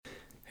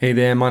Hey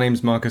there, my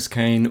name's Marcus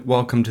Kane.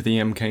 Welcome to the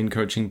M. Kane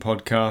Coaching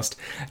Podcast.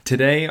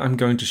 Today I'm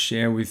going to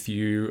share with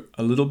you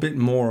a little bit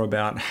more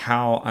about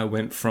how I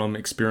went from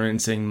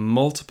experiencing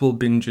multiple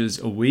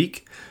binges a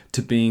week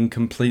to being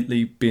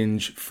completely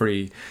binge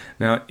free.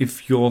 Now,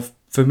 if you're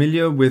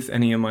familiar with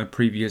any of my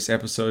previous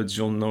episodes,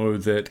 you'll know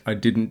that I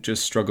didn't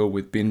just struggle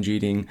with binge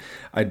eating.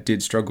 I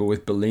did struggle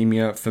with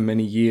bulimia for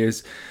many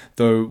years,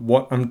 though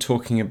what I'm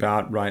talking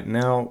about right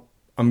now,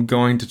 I'm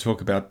going to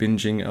talk about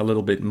binging a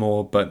little bit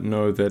more, but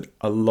know that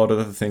a lot of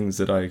the things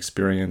that I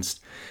experienced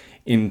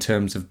in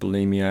terms of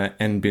bulimia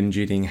and binge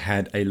eating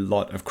had a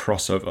lot of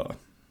crossover.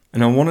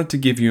 And I wanted to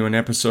give you an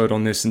episode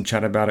on this and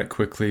chat about it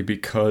quickly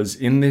because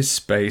in this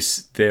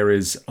space, there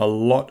is a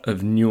lot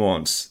of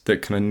nuance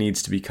that kind of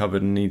needs to be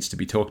covered and needs to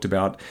be talked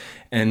about.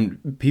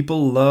 And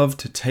people love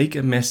to take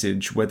a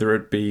message, whether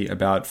it be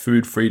about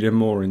food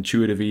freedom or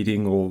intuitive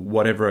eating or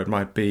whatever it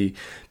might be.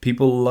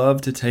 People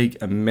love to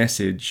take a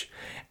message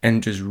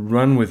and just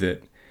run with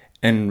it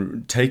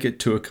and take it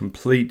to a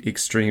complete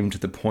extreme to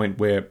the point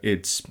where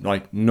it's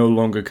like no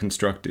longer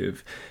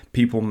constructive.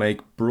 People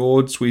make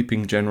broad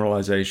sweeping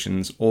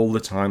generalizations all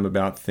the time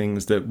about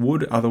things that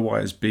would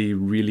otherwise be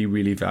really,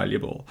 really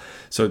valuable.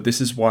 So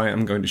this is why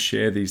I'm going to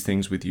share these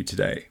things with you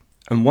today.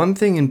 And one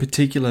thing in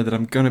particular that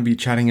I'm going to be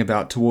chatting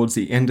about towards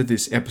the end of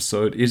this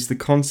episode is the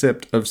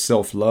concept of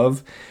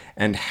self-love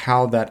and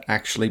how that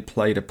actually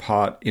played a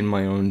part in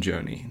my own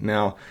journey.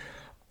 Now,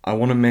 I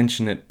want to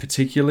mention it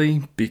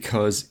particularly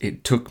because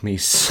it took me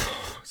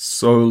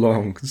so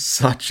long,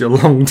 such a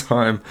long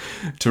time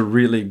to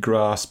really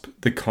grasp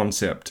the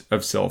concept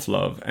of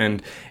self-love.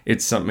 And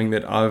it's something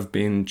that I've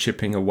been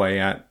chipping away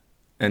at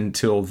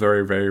until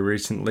very, very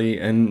recently.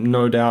 And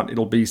no doubt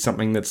it'll be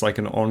something that's like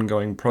an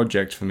ongoing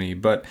project for me.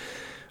 But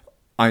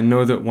I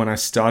know that when I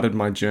started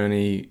my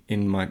journey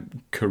in my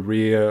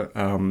career,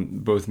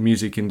 both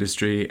music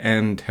industry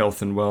and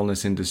health and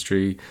wellness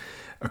industry,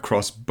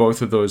 across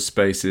both of those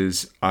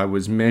spaces, I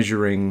was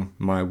measuring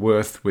my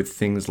worth with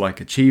things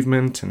like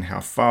achievement and how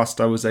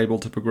fast I was able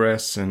to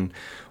progress and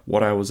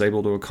what I was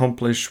able to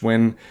accomplish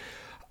when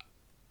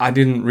I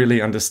didn't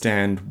really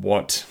understand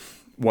what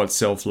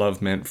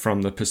self-love meant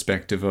from the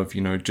perspective of,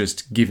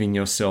 just giving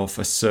yourself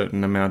a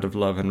certain amount of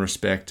love and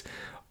respect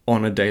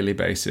on a daily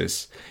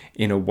basis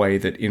in a way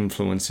that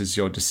influences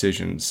your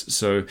decisions.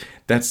 So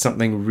that's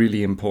something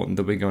really important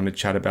that we're going to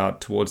chat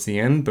about towards the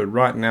end. But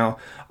right now,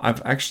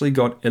 I've actually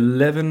got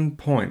 11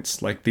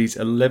 points, like these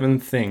 11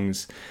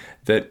 things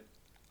that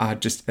are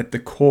just at the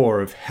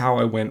core of how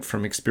I went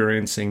from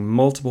experiencing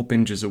multiple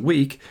binges a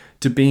week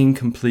to being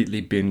completely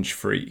binge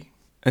free.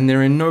 And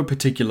they're in no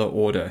particular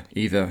order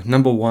either.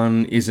 Number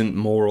 1 isn't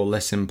more or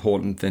less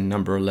important than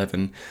number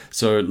 11.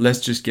 So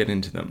let's just get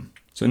into them.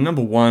 So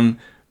number 1,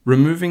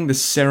 removing the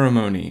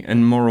ceremony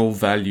and moral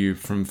value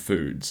from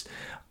foods.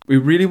 We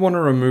really want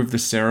to remove the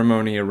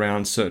ceremony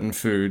around certain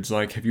foods.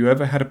 Like, have you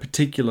ever had a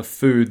particular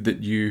food that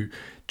you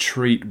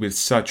treat with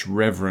such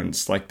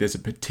reverence? Like there's a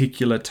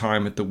particular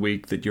time at the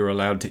week that you're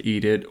allowed to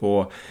eat it,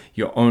 or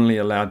you're only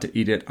allowed to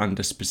eat it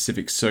under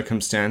specific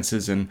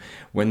circumstances. And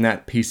when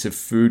that piece of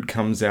food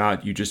comes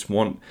out, you just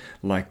want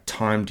like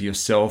time to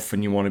yourself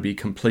and you want to be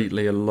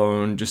completely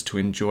alone just to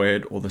enjoy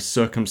it, or the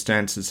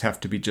circumstances have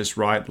to be just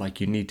right.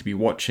 Like you need to be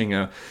watching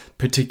a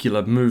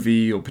particular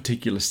movie or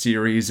particular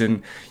series,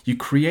 and you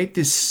create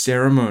this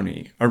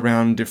ceremony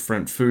around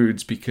different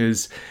foods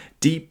because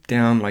deep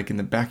down, like in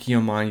the back of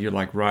your mind, you're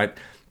like, right,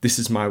 this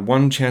is my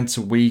one chance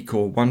a week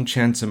or one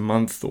chance a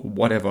month or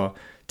whatever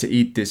to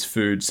eat this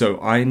food.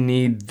 So I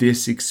need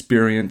this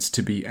experience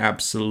to be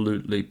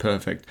absolutely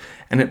perfect.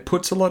 And it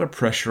puts a lot of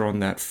pressure on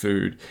that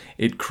food.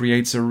 It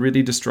creates a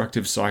really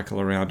destructive cycle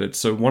around it.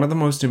 So one of the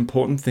most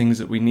important things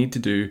that we need to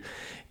do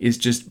is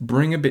just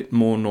bring a bit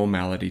more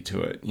normality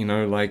to it.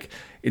 Like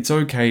it's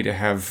okay to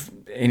have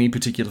any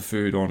particular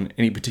food on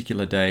any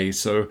particular day.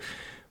 So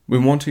we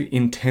want to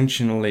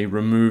intentionally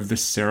remove the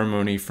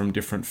ceremony from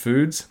different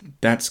foods.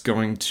 That's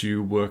going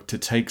to work to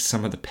take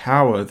some of the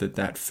power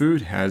that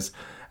food has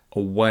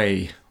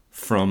away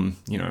from,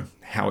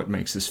 how it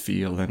makes us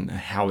feel and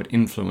how it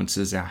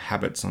influences our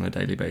habits on a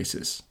daily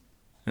basis.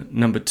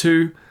 Number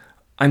 2,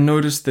 I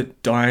noticed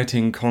that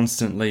dieting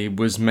constantly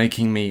was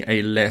making me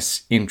a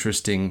less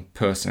interesting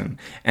person.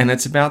 And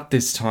it's about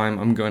this time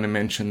I'm going to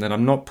mention that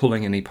I'm not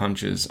pulling any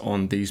punches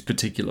on these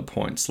particular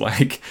points.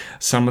 Like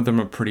some of them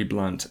are pretty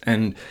blunt.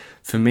 And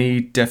for me,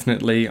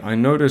 definitely, I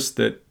noticed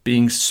that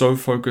being so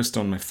focused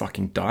on my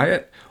fucking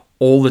diet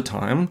all the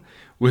time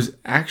was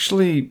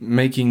actually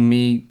making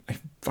me a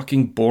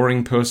fucking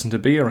boring person to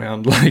be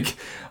around. Like,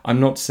 I'm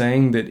not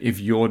saying that if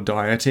you're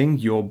dieting,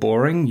 you're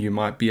boring. You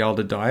might be able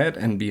to diet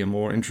and be a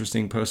more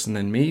interesting person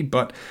than me.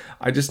 But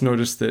I just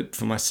noticed that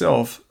for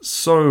myself,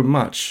 so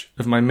much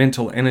of my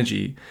mental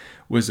energy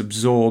was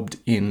absorbed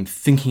in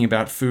thinking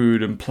about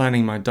food and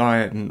planning my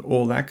diet and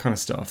all that kind of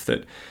stuff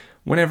that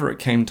whenever it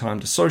came time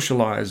to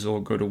socialize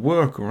or go to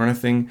work or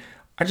anything,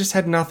 I just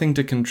had nothing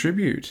to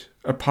contribute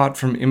apart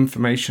from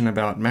information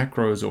about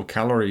macros or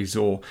calories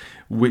or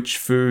which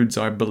foods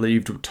I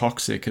believed were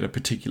toxic at a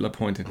particular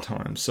point in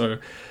time. So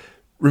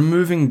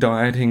Removing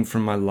dieting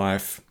from my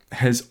life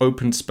has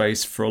opened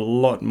space for a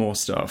lot more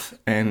stuff,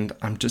 and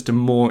I'm just a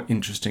more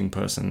interesting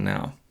person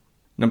now.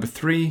 Number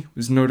 3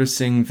 was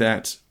noticing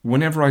that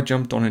whenever I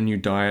jumped on a new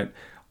diet,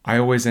 I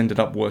always ended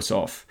up worse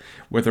off,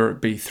 whether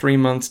it be 3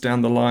 months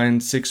down the line,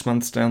 6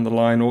 months down the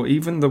line, or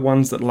even the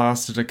ones that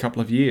lasted a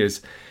couple of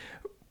years.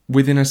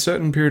 Within a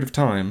certain period of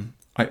time,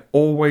 I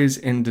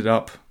always ended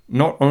up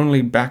not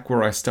only back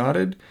where I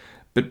started,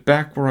 but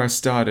back where I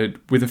started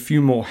with a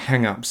few more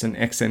hang-ups and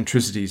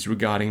eccentricities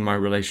regarding my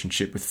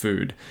relationship with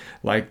food.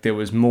 Like there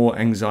was more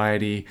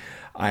anxiety,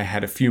 I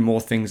had a few more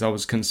things I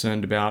was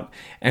concerned about,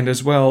 and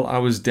as well, I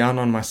was down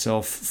on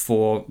myself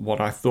for what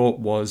I thought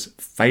was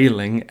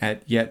failing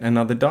at yet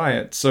another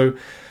diet. So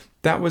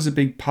that was a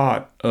big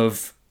part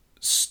of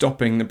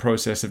stopping the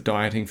process of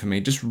dieting for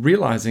me, just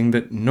realizing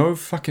that no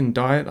fucking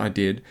diet I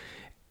did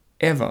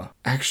ever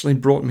actually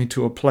brought me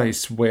to a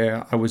place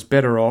where I was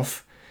better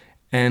off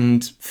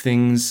and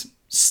things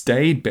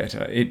stayed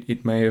better.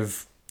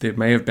 There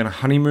may have been a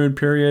honeymoon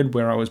period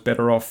where I was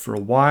better off for a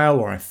while,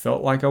 or I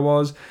felt like I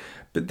was,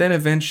 but then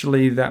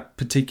eventually that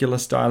particular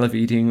style of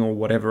eating or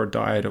whatever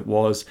diet it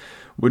was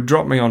would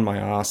drop me on my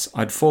ass.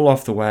 I'd fall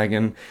off the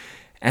wagon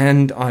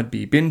and I'd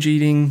be binge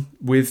eating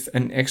with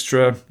an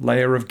extra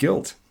layer of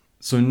guilt.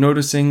 So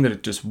noticing that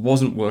it just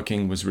wasn't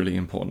working was really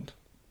important.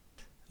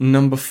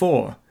 Number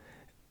 4,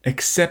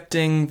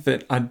 accepting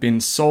that I'd been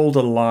sold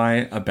a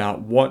lie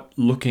about what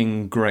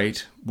looking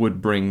great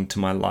would bring to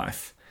my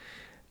life.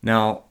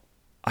 Now,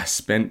 I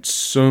spent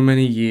so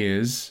many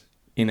years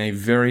in a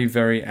very,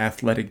 very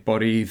athletic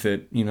body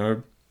that,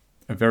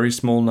 a very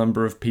small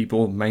number of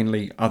people,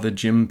 mainly other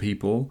gym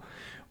people,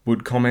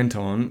 would comment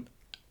on,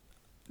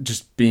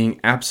 just being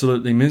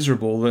absolutely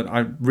miserable, that I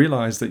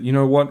realized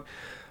that,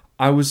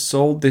 I was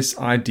sold this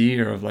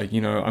idea of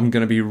I'm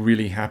going to be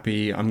really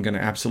happy. I'm going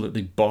to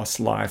absolutely boss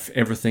life.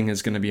 Everything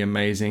is going to be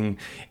amazing.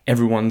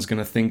 Everyone's going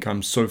to think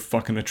I'm so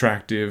fucking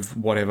attractive,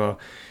 whatever,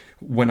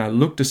 when I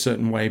looked a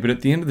certain way. But at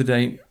the end of the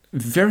day,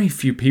 very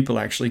few people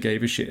actually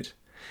gave a shit.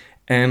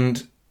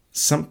 And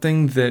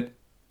something that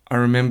I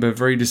remember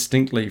very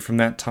distinctly from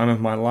that time of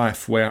my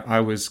life where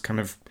I was kind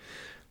of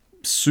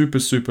super,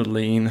 super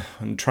lean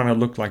and trying to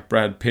look like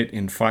Brad Pitt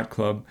in Fight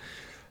Club,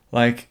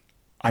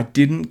 I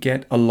didn't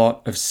get a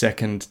lot of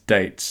second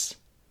dates,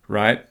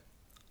 right?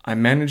 I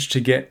managed to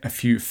get a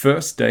few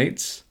first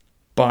dates,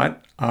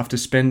 but after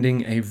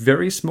spending a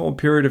very small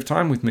period of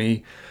time with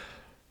me,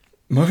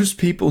 most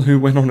people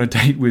who went on a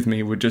date with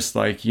me were just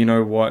like, you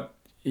know what?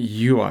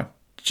 You are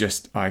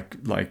just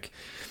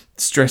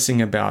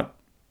stressing about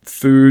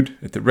food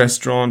at the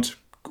restaurant,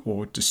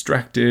 or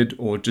distracted,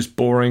 or just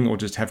boring, or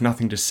just have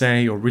nothing to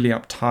say, or really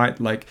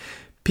uptight.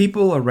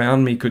 People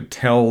around me could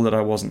tell that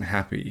I wasn't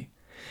happy.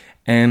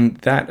 And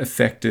that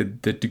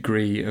affected the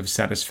degree of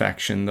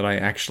satisfaction that I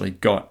actually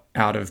got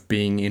out of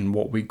being in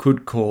what we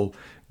could call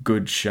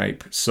good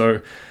shape.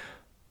 So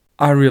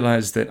I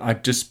realized that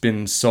I'd just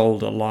been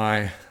sold a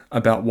lie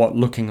about what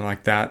looking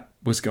like that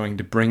was going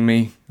to bring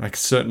me.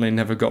 Certainly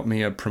never got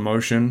me a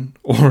promotion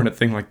or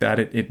anything like that.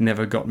 It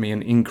never got me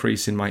an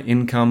increase in my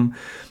income.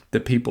 The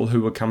people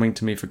who were coming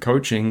to me for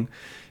coaching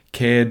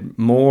cared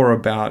more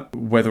about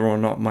whether or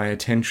not my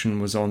attention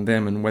was on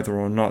them and whether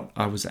or not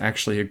I was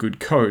actually a good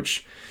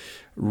coach,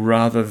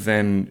 rather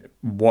than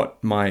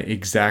what my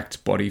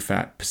exact body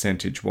fat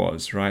percentage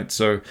was, right?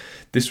 So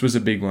this was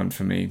a big one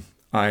for me.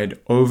 I'd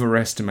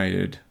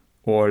overestimated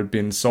or had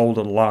been sold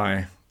a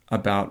lie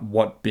about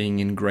what being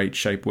in great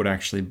shape would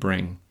actually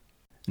bring.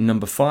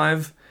 Number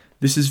 5,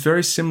 this is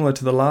very similar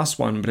to the last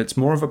one, but it's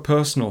more of a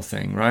personal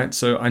thing, right?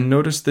 So I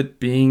noticed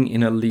that being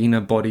in a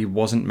leaner body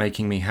wasn't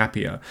making me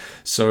happier.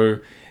 So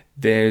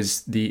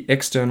there's the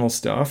external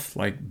stuff,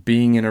 like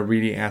being in a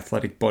really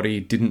athletic body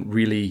didn't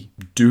really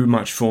do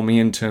much for me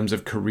in terms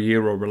of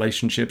career or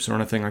relationships or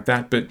anything like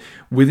that. But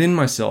within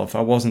myself,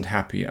 I wasn't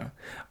happier.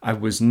 I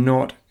was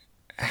not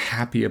a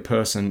happier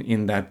person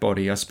in that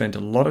body. I spent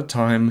a lot of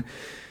time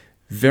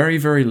very,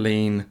 very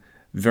lean,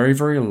 very,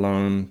 very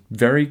alone,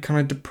 very kind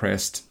of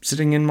depressed,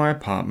 sitting in my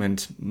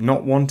apartment,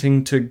 not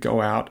wanting to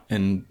go out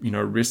and,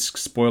 risk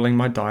spoiling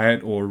my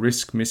diet or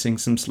risk missing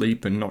some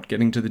sleep and not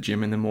getting to the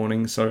gym in the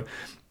morning. So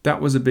that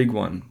was a big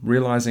one,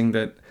 realizing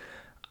that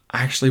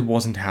I actually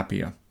wasn't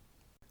happier.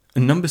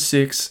 And number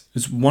 6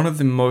 is one of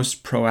the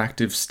most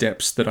proactive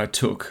steps that I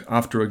took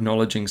after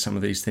acknowledging some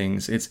of these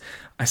things.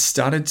 I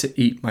started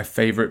to eat my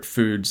favorite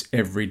foods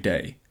every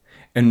day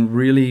and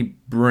really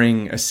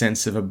bring a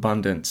sense of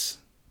abundance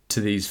to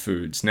these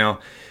foods. Now,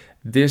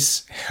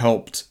 this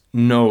helped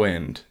no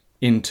end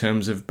in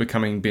terms of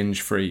becoming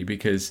binge free,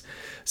 because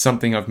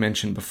something I've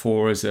mentioned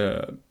before is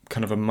a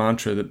kind of a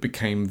mantra that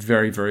became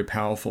very, very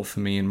powerful for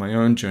me in my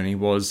own journey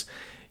was,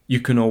 you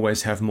can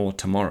always have more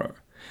tomorrow.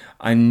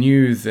 I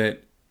knew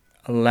that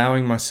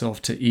allowing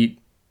myself to eat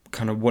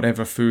kind of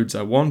whatever foods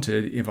I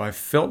wanted, if I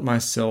felt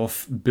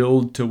myself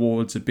build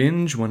towards a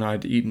binge when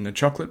I'd eaten a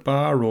chocolate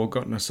bar or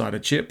gotten a side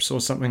of chips or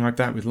something like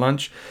that with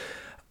lunch,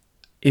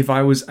 if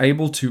I was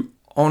able to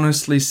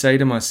honestly say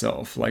to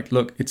myself,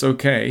 look, it's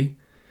okay.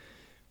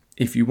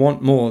 If you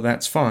want more,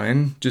 that's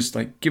fine. Just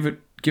give it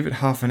give it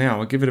half an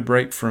hour, give it a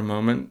break for a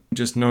moment.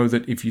 Just know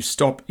that if you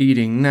stop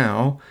eating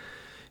now,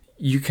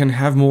 you can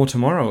have more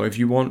tomorrow if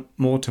you want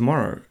more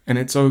tomorrow, and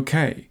it's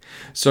okay.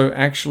 So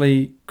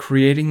actually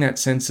creating that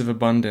sense of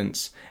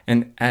abundance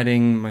and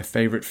adding my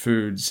favorite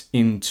foods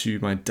into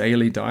my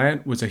daily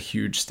diet was a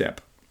huge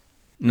step.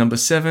 Number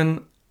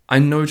 7, I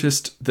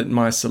noticed that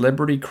my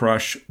celebrity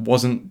crush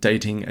wasn't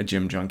dating a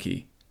gym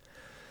junkie.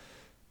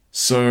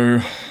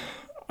 So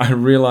I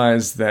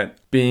realized that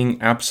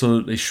being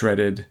absolutely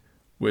shredded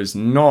was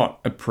not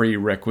a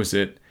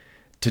prerequisite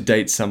to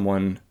date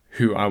someone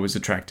who I was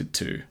attracted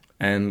to.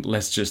 And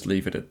let's just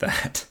leave it at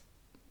that.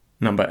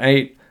 Number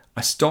 8,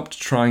 I stopped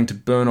trying to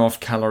burn off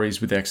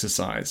calories with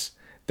exercise.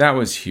 That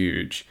was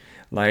huge.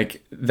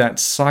 Like that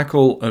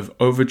cycle of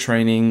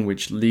overtraining,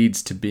 which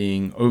leads to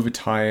being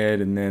overtired,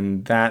 and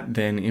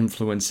then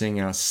influencing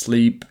our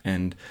sleep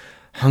and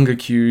hunger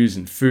cues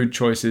and food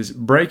choices.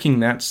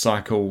 Breaking that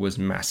cycle was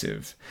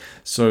massive.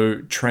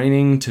 So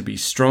training to be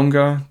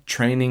stronger,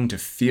 training to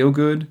feel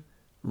good,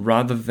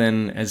 rather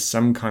than as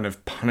some kind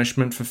of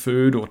punishment for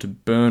food or to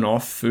burn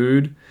off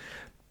food,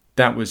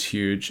 that was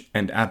huge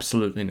and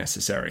absolutely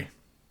necessary.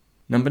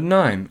 Number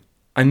 9,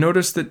 I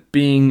noticed that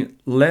being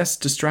less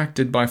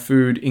distracted by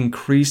food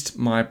increased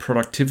my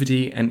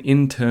productivity and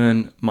in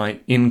turn my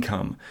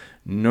income.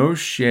 No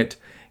shit,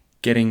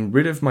 getting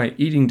rid of my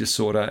eating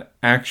disorder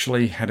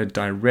actually had a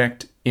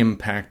direct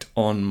impact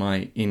on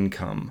my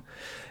income.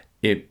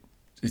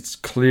 It's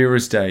clear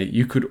as day.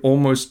 You could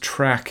almost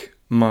track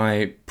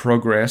my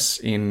progress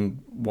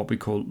in what we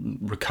call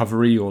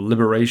recovery or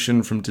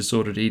liberation from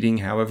disordered eating,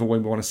 however we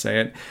want to say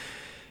it,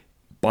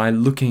 by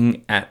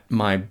looking at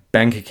my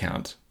bank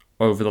account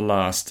over the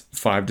last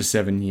 5 to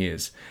 7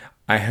 years.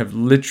 I have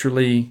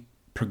literally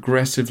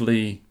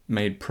progressively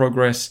made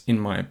progress in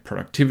my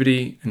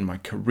productivity and my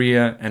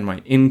career and my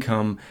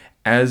income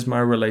as my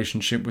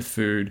relationship with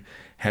food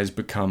has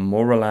become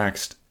more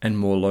relaxed and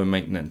more low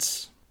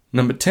maintenance.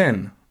 Number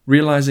 10,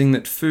 realizing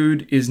that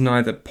food is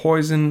neither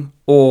poison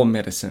or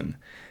medicine.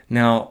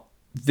 Now,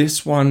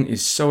 this one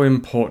is so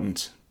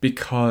important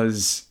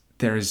because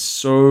there is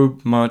so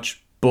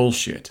much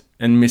bullshit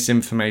and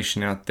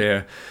misinformation out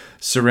there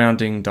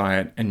surrounding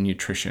diet and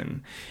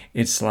nutrition.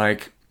 It's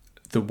like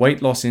the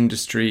weight loss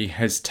industry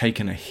has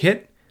taken a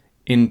hit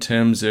in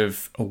terms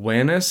of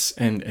awareness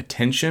and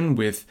attention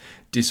with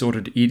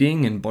disordered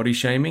eating and body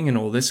shaming and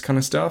all this kind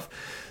of stuff.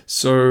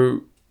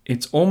 So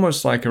it's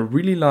almost like a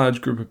really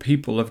large group of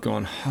people have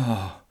gone,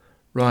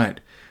 right,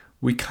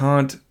 we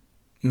can't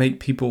make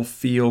people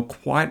feel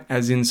quite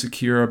as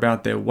insecure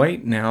about their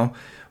weight now.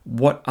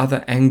 What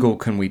other angle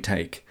can we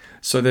take?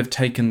 So they've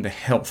taken the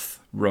health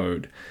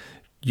road,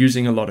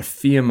 using a lot of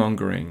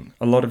fear-mongering,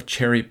 a lot of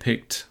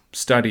cherry-picked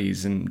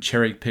studies and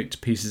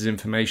cherry-picked pieces of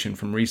information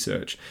from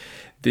research.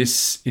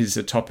 This is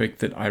a topic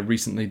that I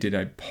recently did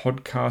a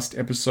podcast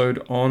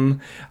episode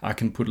on. I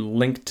can put a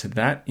link to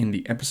that in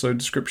the episode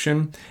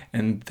description.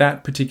 And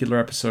that particular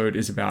episode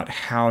is about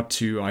how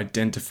to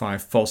identify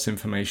false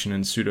information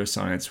and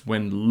pseudoscience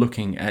when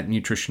looking at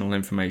nutritional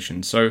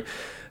information. So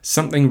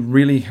something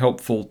really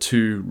helpful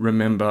to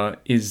remember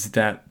is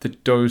that the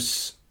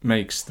dose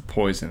makes the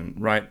poison,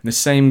 right? The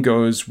same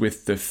goes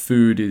with the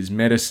food is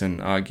medicine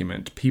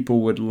argument.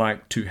 People would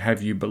like to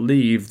have you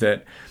believe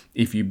that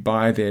if you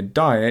buy their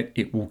diet,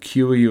 it will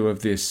cure you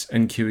of this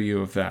and cure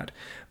you of that.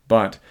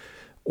 But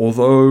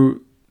although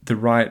the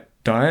right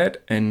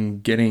diet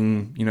and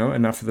getting,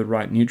 enough of the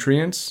right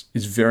nutrients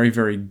is very,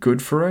 very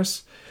good for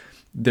us,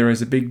 there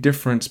is a big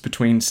difference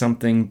between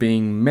something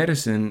being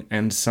medicine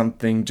and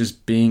something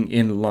just being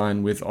in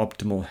line with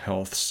optimal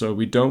health. So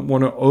we don't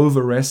want to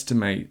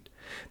overestimate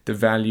the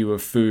value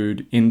of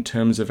food in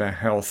terms of our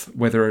health,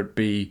 whether it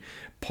be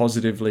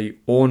positively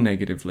or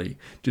negatively.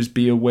 Just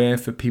be aware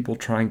for people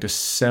trying to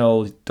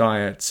sell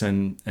diets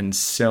and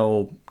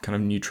sell kind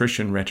of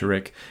nutrition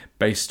rhetoric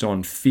based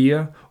on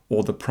fear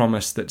or the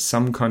promise that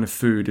some kind of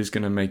food is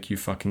going to make you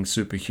fucking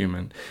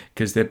superhuman,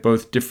 because they're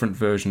both different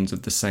versions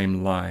of the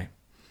same lie.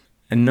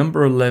 And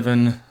number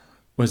 11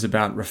 was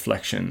about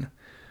reflection.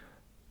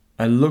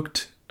 I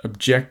looked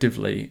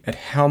objectively at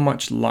how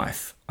much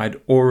life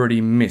I'd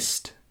already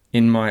missed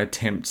in my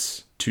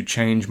attempts to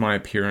change my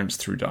appearance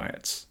through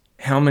diets.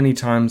 How many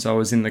times I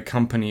was in the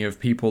company of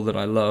people that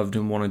I loved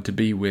and wanted to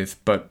be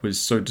with, but was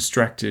so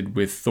distracted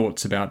with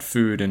thoughts about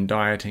food and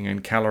dieting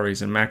and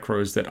calories and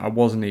macros that I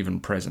wasn't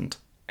even present.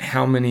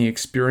 How many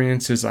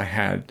experiences I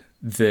had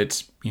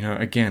that,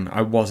 again,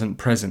 I wasn't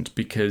present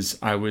because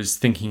I was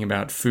thinking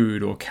about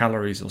food or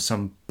calories or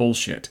some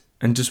bullshit.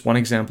 And just one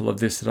example of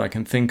this that I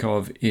can think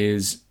of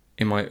is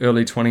in my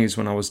early 20s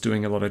when I was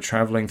doing a lot of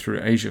traveling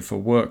through Asia for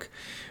work.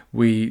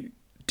 We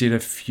did a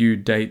few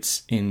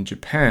dates in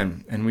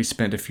Japan and we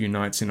spent a few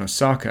nights in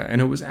Osaka,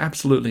 and it was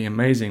absolutely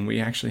amazing. We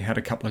actually had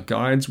a couple of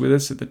guides with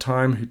us at the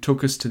time who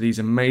took us to these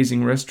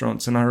amazing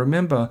restaurants, and I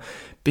remember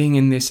being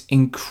in this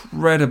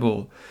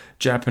incredible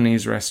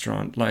Japanese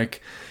restaurant.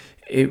 Like,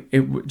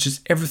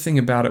 just everything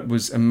about it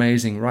was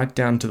amazing, right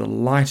down to the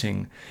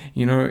lighting.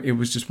 It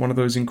was just one of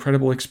those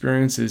incredible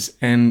experiences.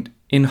 And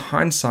in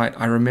hindsight,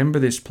 I remember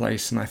this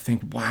place and I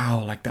think,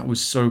 wow, like that was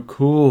so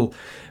cool.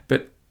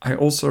 But I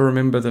also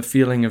remember the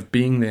feeling of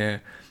being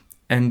there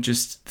and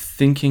just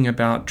thinking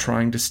about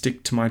trying to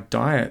stick to my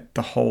diet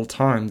the whole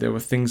time. There were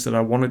things that I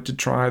wanted to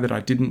try that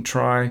I didn't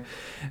try.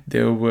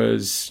 There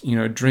was,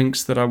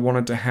 drinks that I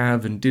wanted to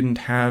have and didn't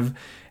have.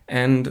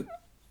 And,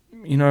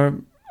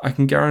 I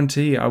can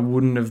guarantee I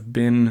wouldn't have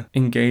been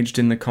engaged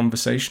in the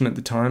conversation at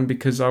the time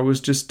because I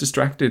was just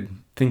distracted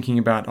thinking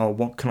about,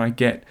 what can I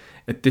get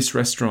at this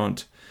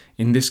restaurant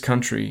in this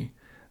country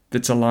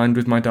that's aligned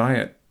with my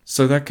diet?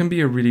 So that can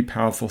be a really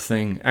powerful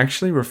thing,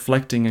 actually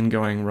reflecting and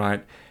going,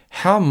 right,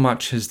 how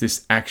much has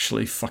this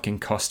actually fucking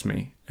cost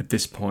me at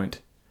this point?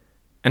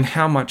 And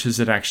how much has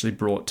it actually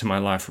brought to my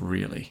life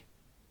really?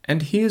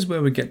 And here's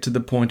where we get to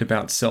the point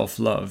about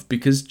self-love,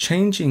 because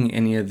changing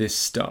any of this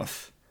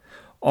stuff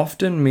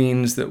often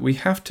means that we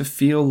have to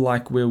feel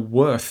like we're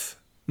worth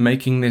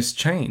making this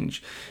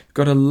change. You've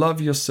got to love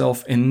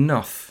yourself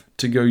enough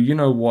to go, you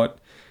know what,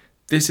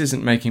 this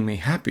isn't making me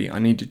happy, I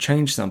need to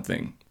change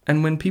something.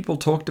 And when people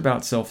talked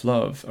about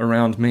self-love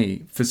around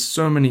me for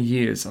so many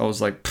years, I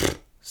was like,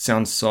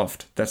 sounds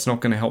soft, that's not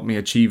going to help me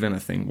achieve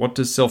anything. What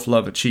does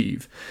self-love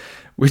achieve?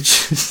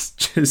 Which is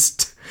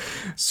just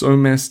so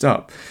messed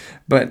up.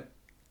 But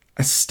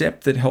a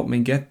step that helped me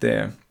get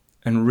there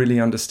and really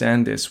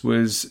understand this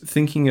was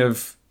thinking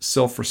of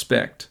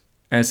self-respect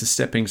as a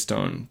stepping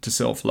stone to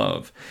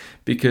self-love.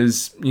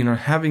 Because,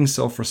 having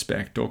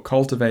self-respect or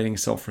cultivating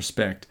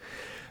self-respect,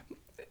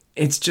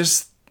 it's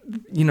just,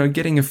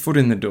 getting a foot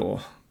in the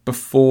door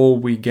before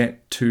we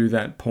get to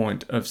that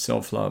point of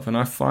self-love. And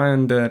I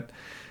find that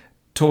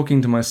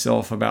talking to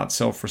myself about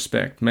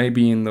self-respect,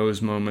 maybe in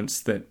those moments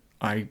that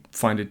I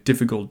find it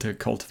difficult to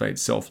cultivate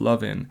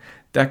self-love in,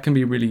 that can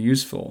be really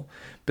useful.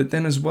 But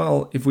then as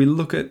well, if we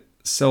look at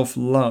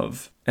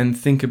self-love and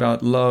think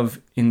about love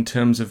in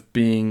terms of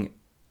being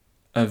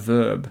a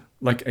verb,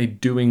 like a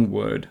doing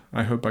word,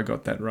 I hope I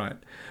got that right,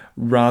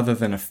 rather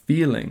than a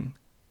feeling,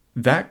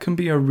 that can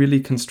be a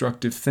really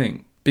constructive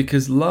thing.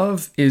 Because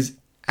love is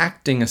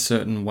acting a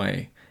certain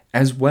way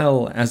as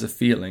well as a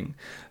feeling.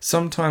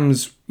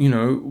 Sometimes,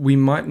 we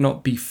might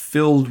not be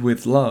filled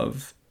with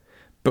love,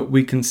 but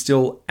we can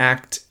still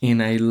act in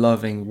a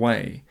loving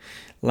way.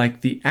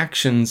 Like the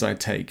actions I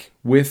take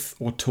with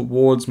or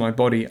towards my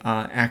body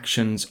are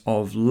actions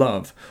of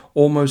love.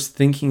 Almost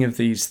thinking of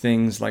these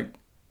things like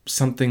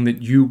something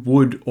that you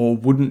would or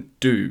wouldn't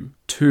do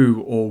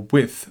to or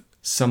with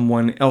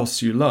someone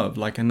else you love,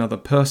 like another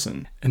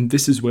person. And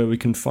this is where we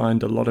can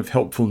find a lot of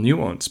helpful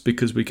nuance,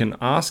 because we can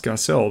ask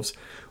ourselves,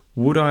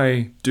 would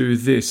I do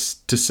this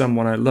to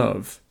someone I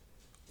love?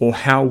 Or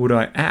how would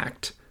I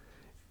act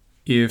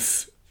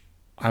if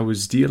I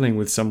was dealing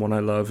with someone I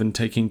love and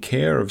taking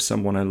care of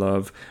someone I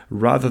love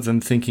rather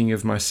than thinking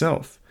of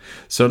myself?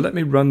 So let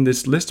me run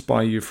this list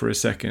by you for a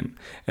second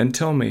and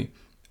tell me,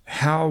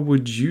 how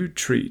would you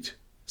treat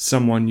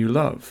someone you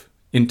love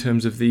in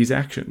terms of these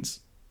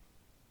actions?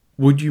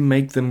 Would you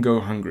make them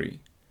go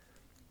hungry?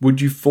 Would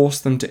you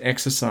force them to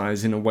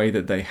exercise in a way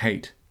that they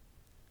hate?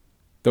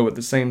 Though at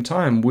the same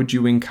time, would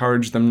you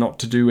encourage them not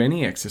to do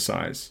any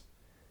exercise?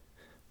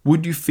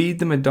 Would you feed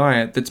them a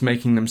diet that's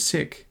making them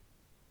sick?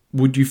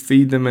 Would you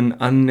feed them an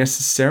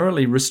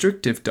unnecessarily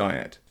restrictive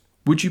diet?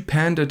 Would you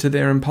pander to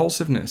their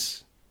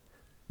impulsiveness?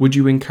 Would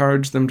you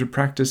encourage them to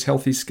practice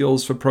healthy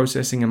skills for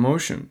processing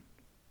emotion?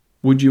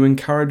 Would you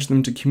encourage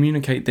them to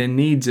communicate their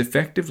needs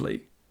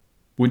effectively?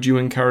 Would you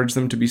encourage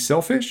them to be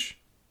selfish?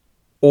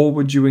 Or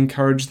would you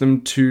encourage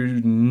them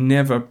to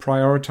never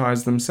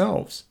prioritize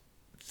themselves?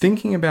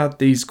 Thinking about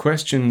these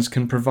questions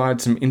can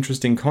provide some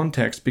interesting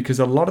context, because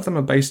a lot of them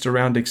are based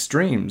around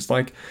extremes.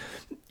 Like,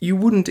 you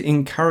wouldn't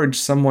encourage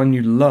someone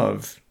you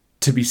love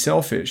to be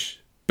selfish,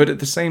 but at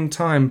the same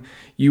time,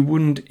 you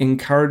wouldn't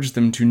encourage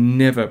them to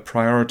never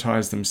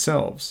prioritize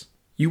themselves.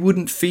 You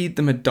wouldn't feed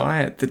them a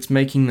diet that's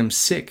making them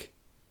sick,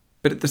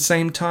 but at the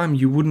same time,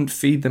 you wouldn't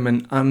feed them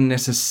an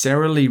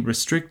unnecessarily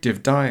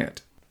restrictive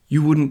diet.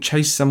 You wouldn't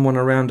chase someone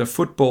around a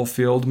football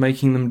field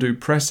making them do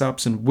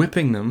press-ups and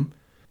whipping them,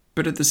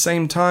 but at the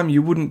same time,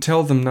 you wouldn't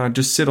tell them, no,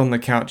 just sit on the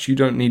couch, you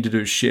don't need to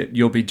do shit,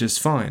 you'll be just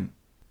fine.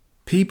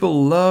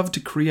 People love to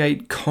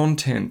create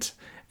content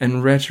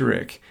and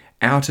rhetoric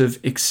out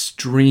of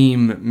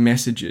extreme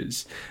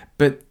messages,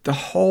 but the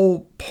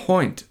whole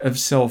point of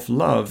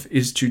self-love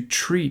is to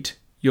treat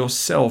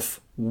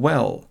yourself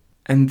well.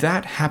 And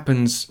that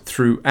happens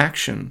through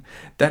action.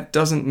 That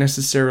doesn't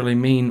necessarily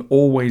mean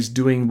always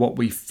doing what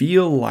we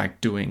feel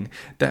like doing.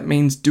 That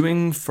means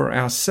doing for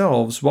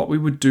ourselves what we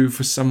would do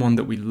for someone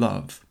that we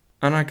love.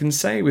 And I can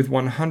say with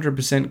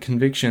 100%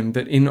 conviction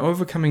that in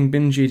overcoming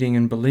binge eating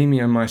and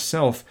bulimia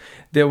myself,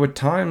 there were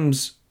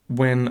times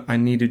when I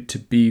needed to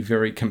be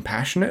very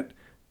compassionate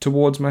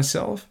towards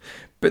myself,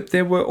 but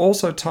there were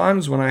also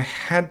times when I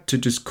had to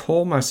just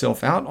call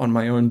myself out on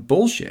my own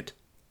bullshit.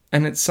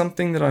 And it's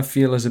something that I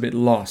feel is a bit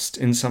lost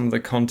in some of the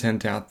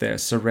content out there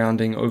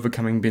surrounding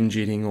overcoming binge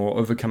eating or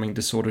overcoming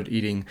disordered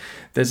eating.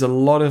 There's a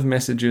lot of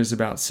messages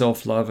about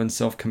self-love and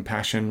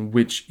self-compassion,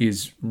 which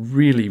is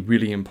really,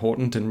 really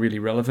important and really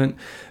relevant.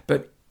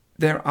 But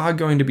there are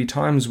going to be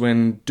times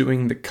when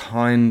doing the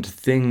kind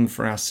thing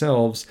for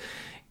ourselves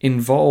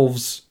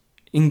involves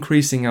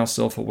increasing our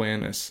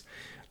self-awareness,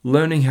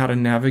 learning how to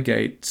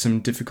navigate some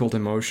difficult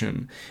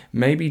emotion,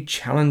 maybe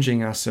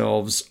challenging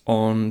ourselves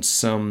on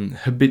some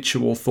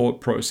habitual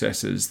thought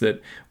processes that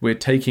we're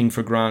taking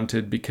for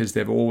granted because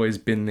they've always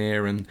been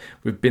there and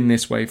we've been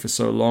this way for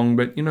so long,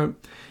 but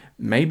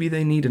maybe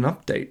they need an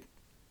update.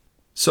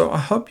 So I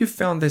hope you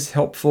found this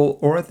helpful,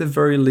 or at the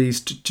very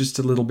least, just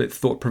a little bit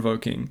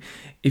thought-provoking.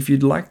 If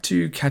you'd like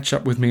to catch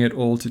up with me at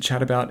all to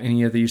chat about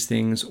any of these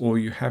things, or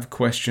you have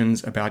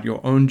questions about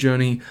your own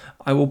journey,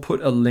 I will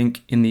put a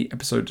link in the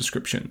episode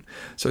description.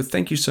 So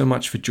thank you so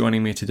much for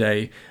joining me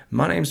today.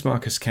 My name's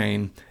Marcus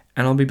Kane,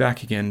 and I'll be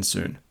back again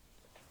soon.